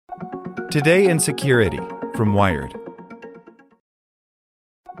Today in Security from Wired.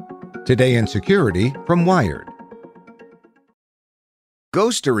 Today in Security from Wired.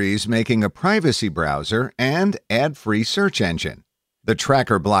 Ghostery's making a privacy browser and ad-free search engine. The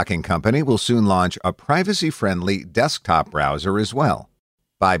tracker blocking company will soon launch a privacy-friendly desktop browser as well.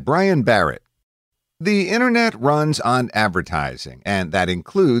 By Brian Barrett. The internet runs on advertising, and that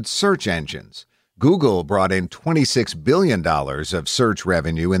includes search engines. Google brought in $26 billion of search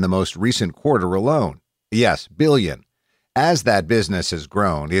revenue in the most recent quarter alone. Yes, billion. As that business has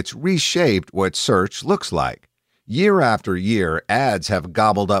grown, it's reshaped what search looks like. Year after year, ads have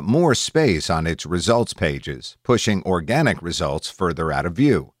gobbled up more space on its results pages, pushing organic results further out of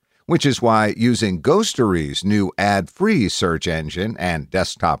view, which is why using Ghostery's new ad-free search engine and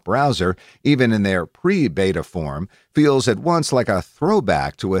desktop browser, even in their pre-beta form, feels at once like a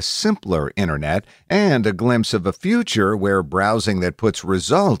throwback to a simpler internet and a glimpse of a future where browsing that puts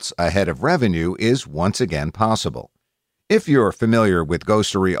results ahead of revenue is once again possible. If you're familiar with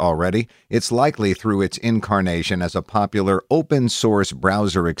Ghostery already, it's likely through its incarnation as a popular open-source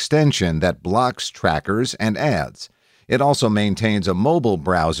browser extension that blocks trackers and ads. It also maintains a mobile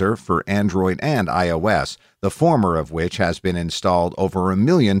browser for Android and iOS, the former of which has been installed over 1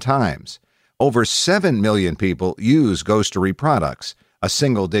 million times. Over 7 million people use Ghostery products. A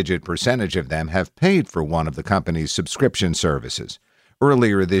single-digit percentage of them have paid for one of the company's subscription services.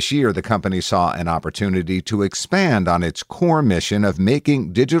 Earlier this year, the company saw an opportunity to expand on its core mission of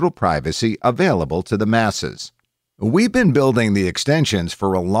making digital privacy available to the masses. We've been building the extensions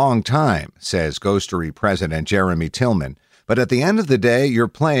for a long time, says Ghostery President Jeremy Tillman, but at the end of the day, you're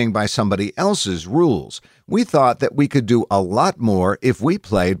playing by somebody else's rules. We thought that we could do a lot more if we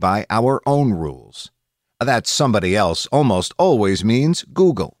played by our own rules. That somebody else almost always means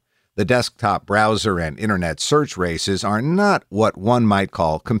Google. The desktop browser and internet search races are not what one might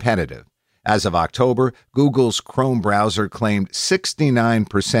call competitive. As of October, Google's Chrome browser claimed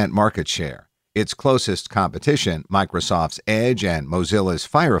 69% market share. Its closest competition, Microsoft's Edge and Mozilla's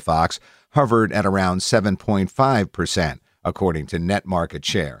Firefox, hovered at around 7.5%, according to net market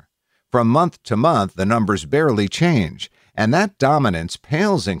share. From month to month, the numbers barely change, and that dominance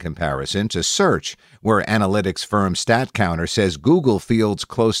pales in comparison to search, where analytics firm StatCounter says Google fields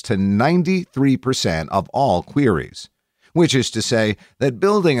close to 93% of all queries. Which is to say that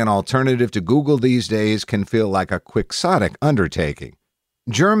building an alternative to Google these days can feel like a quixotic undertaking.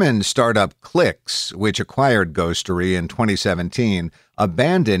 German startup Clicks, which acquired Ghostery in 2017,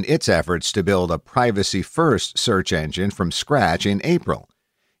 abandoned its efforts to build a privacy-first search engine from scratch in April.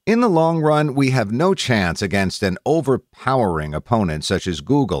 In the long run, we have no chance against an overpowering opponent such as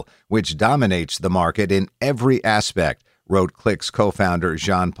Google, which dominates the market in every aspect, wrote Clicks co-founder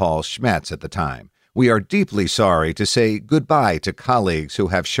Jean-Paul Schmetz at the time. We are deeply sorry to say goodbye to colleagues who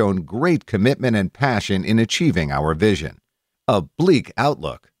have shown great commitment and passion in achieving our vision. A bleak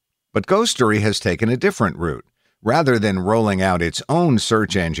outlook. But Ghostery has taken a different route. Rather than rolling out its own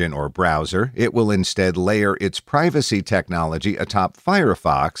search engine or browser, it will instead layer its privacy technology atop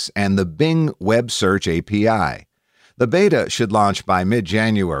Firefox and the Bing Web Search API. The beta should launch by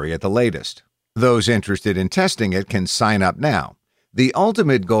mid-January at the latest. Those interested in testing it can sign up now. The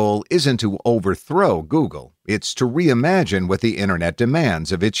ultimate goal isn't to overthrow Google. It's to reimagine what the internet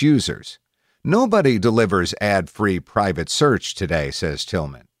demands of its users. Nobody delivers ad-free private search today, says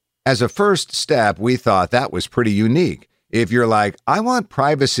Tillman. As a first step, we thought that was pretty unique. If you're like, I want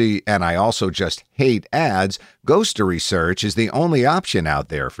privacy and I also just hate ads, Ghostery Search is the only option out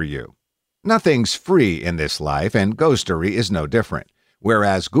there for you. Nothing's free in this life, and Ghostery is no different.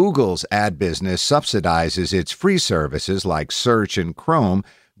 Whereas Google's ad business subsidizes its free services like Search and Chrome,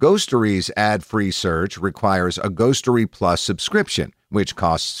 Ghostery's ad-free search requires a Ghostery Plus subscription, which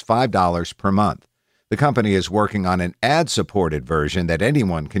costs $5 per month. The company is working on an ad-supported version that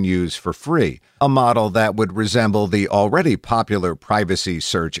anyone can use for free, a model that would resemble the already popular privacy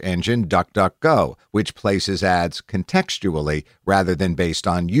search engine DuckDuckGo, which places ads contextually rather than based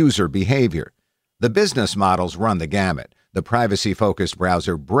on user behavior. The business models run the gamut. The privacy-focused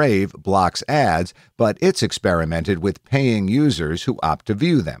browser Brave blocks ads, but it's experimented with paying users who opt to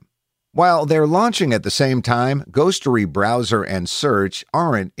view them. While they're launching at the same time, Ghostery browser and search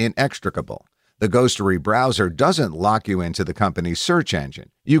aren't inextricable. The Ghostery browser doesn't lock you into the company's search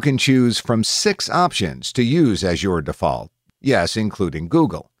engine. You can choose from 6 options to use as your default, yes, including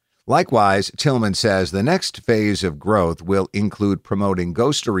Google. Likewise, Tillman says the next phase of growth will include promoting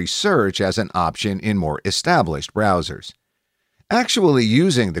Ghostery search as an option in more established browsers. Actually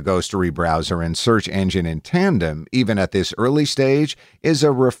using the Ghostery browser and search engine in tandem, even at this early stage, is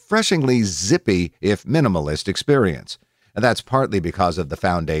a refreshingly zippy, if minimalist, experience. and that's partly because of the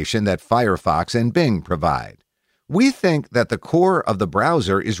foundation that Firefox and Bing provide. "We think that the core of the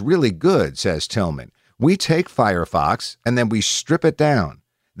browser is really good," says Tillman. "We take Firefox and then we strip it down.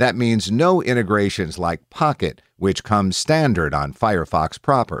 That means no integrations like Pocket, which comes standard on Firefox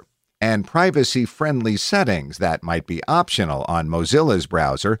proper, and privacy-friendly settings that might be optional on Mozilla's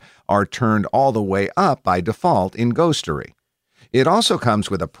browser are turned all the way up by default in Ghostery. It also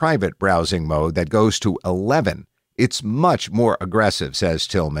comes with a private browsing mode that goes to 11. It's much more aggressive," says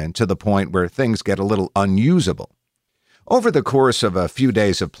Tillman, to the point where things get a little unusable. "Over the course of a few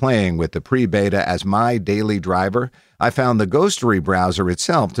days of playing with the pre-beta as my daily driver, I found the Ghostery browser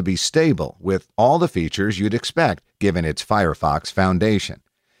itself to be stable with all the features you'd expect given its Firefox foundation.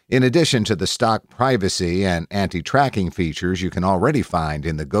 In addition to the stock privacy and anti-tracking features you can already find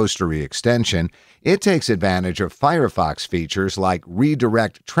in the Ghostery extension, it takes advantage of Firefox features like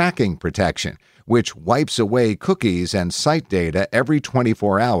redirect tracking protection, which wipes away cookies and site data every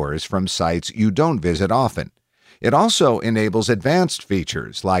 24 hours from sites you don't visit often. It also enables advanced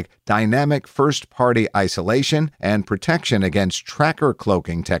features like dynamic first-party isolation and protection against tracker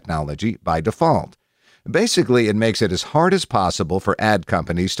cloaking technology by default. Basically, it makes it as hard as possible for ad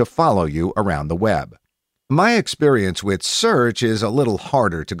companies to follow you around the web. My experience with search is a little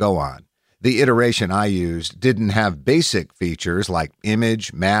harder to go on. The iteration I used didn't have basic features like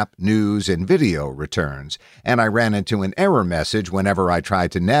image, map, news, and video returns, and I ran into an error message whenever I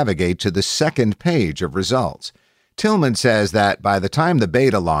tried to navigate to the second page of results. Tillman says that by the time the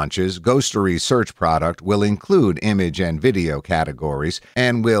beta launches, Ghostery's search product will include image and video categories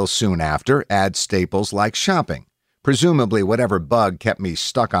and will soon after add staples like shopping. Presumably whatever bug kept me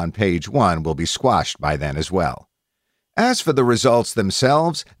stuck on page 1 will be squashed by then as well. As for the results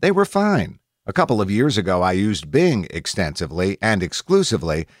themselves, they were fine. A couple of years ago I used Bing extensively and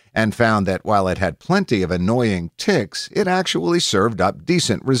exclusively and found that while it had plenty of annoying ticks, it actually served up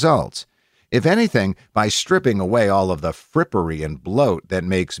decent results. If anything, by stripping away all of the frippery and bloat that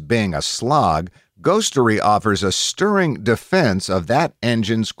makes Bing a slog, Ghostery offers a stirring defense of that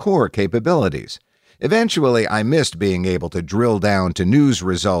engine's core capabilities. Eventually, I missed being able to drill down to news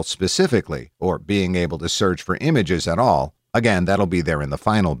results specifically, or being able to search for images at all. Again, that'll be there in the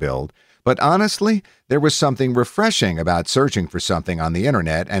final build. But honestly, there was something refreshing about searching for something on the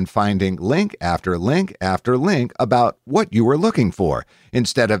internet and finding link after link after link about what you were looking for,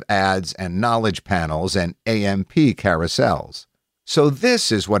 instead of ads and knowledge panels and AMP carousels. So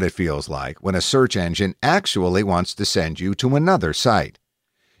this is what it feels like when a search engine actually wants to send you to another site.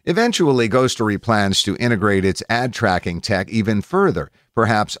 Eventually, Ghostery plans to integrate its ad tracking tech even further,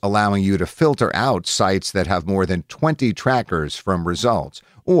 perhaps allowing you to filter out sites that have more than 20 trackers from results,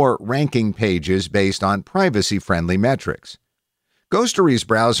 or ranking pages based on privacy-friendly metrics. Ghostery's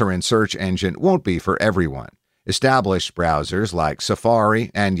browser and search engine won't be for everyone. Established browsers like Safari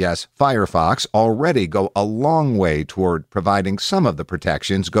and, yes, Firefox already go a long way toward providing some of the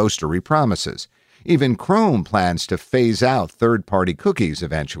protections Ghostery promises. Even Chrome plans to phase out third-party cookies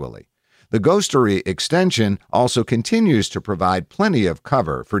eventually. The Ghostery extension also continues to provide plenty of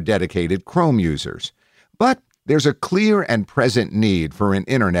cover for dedicated Chrome users. But there's a clear and present need for an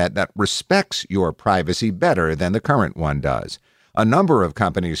internet that respects your privacy better than the current one does. A number of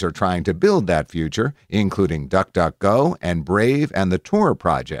companies are trying to build that future, including DuckDuckGo and Brave and the Tor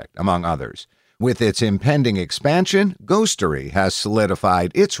project, among others. With its impending expansion, Ghostery has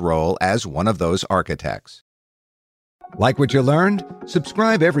solidified its role as one of those architects. Like what you learned?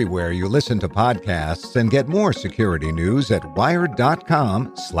 Subscribe everywhere you listen to podcasts and get more security news at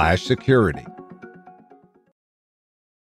wired.com/security.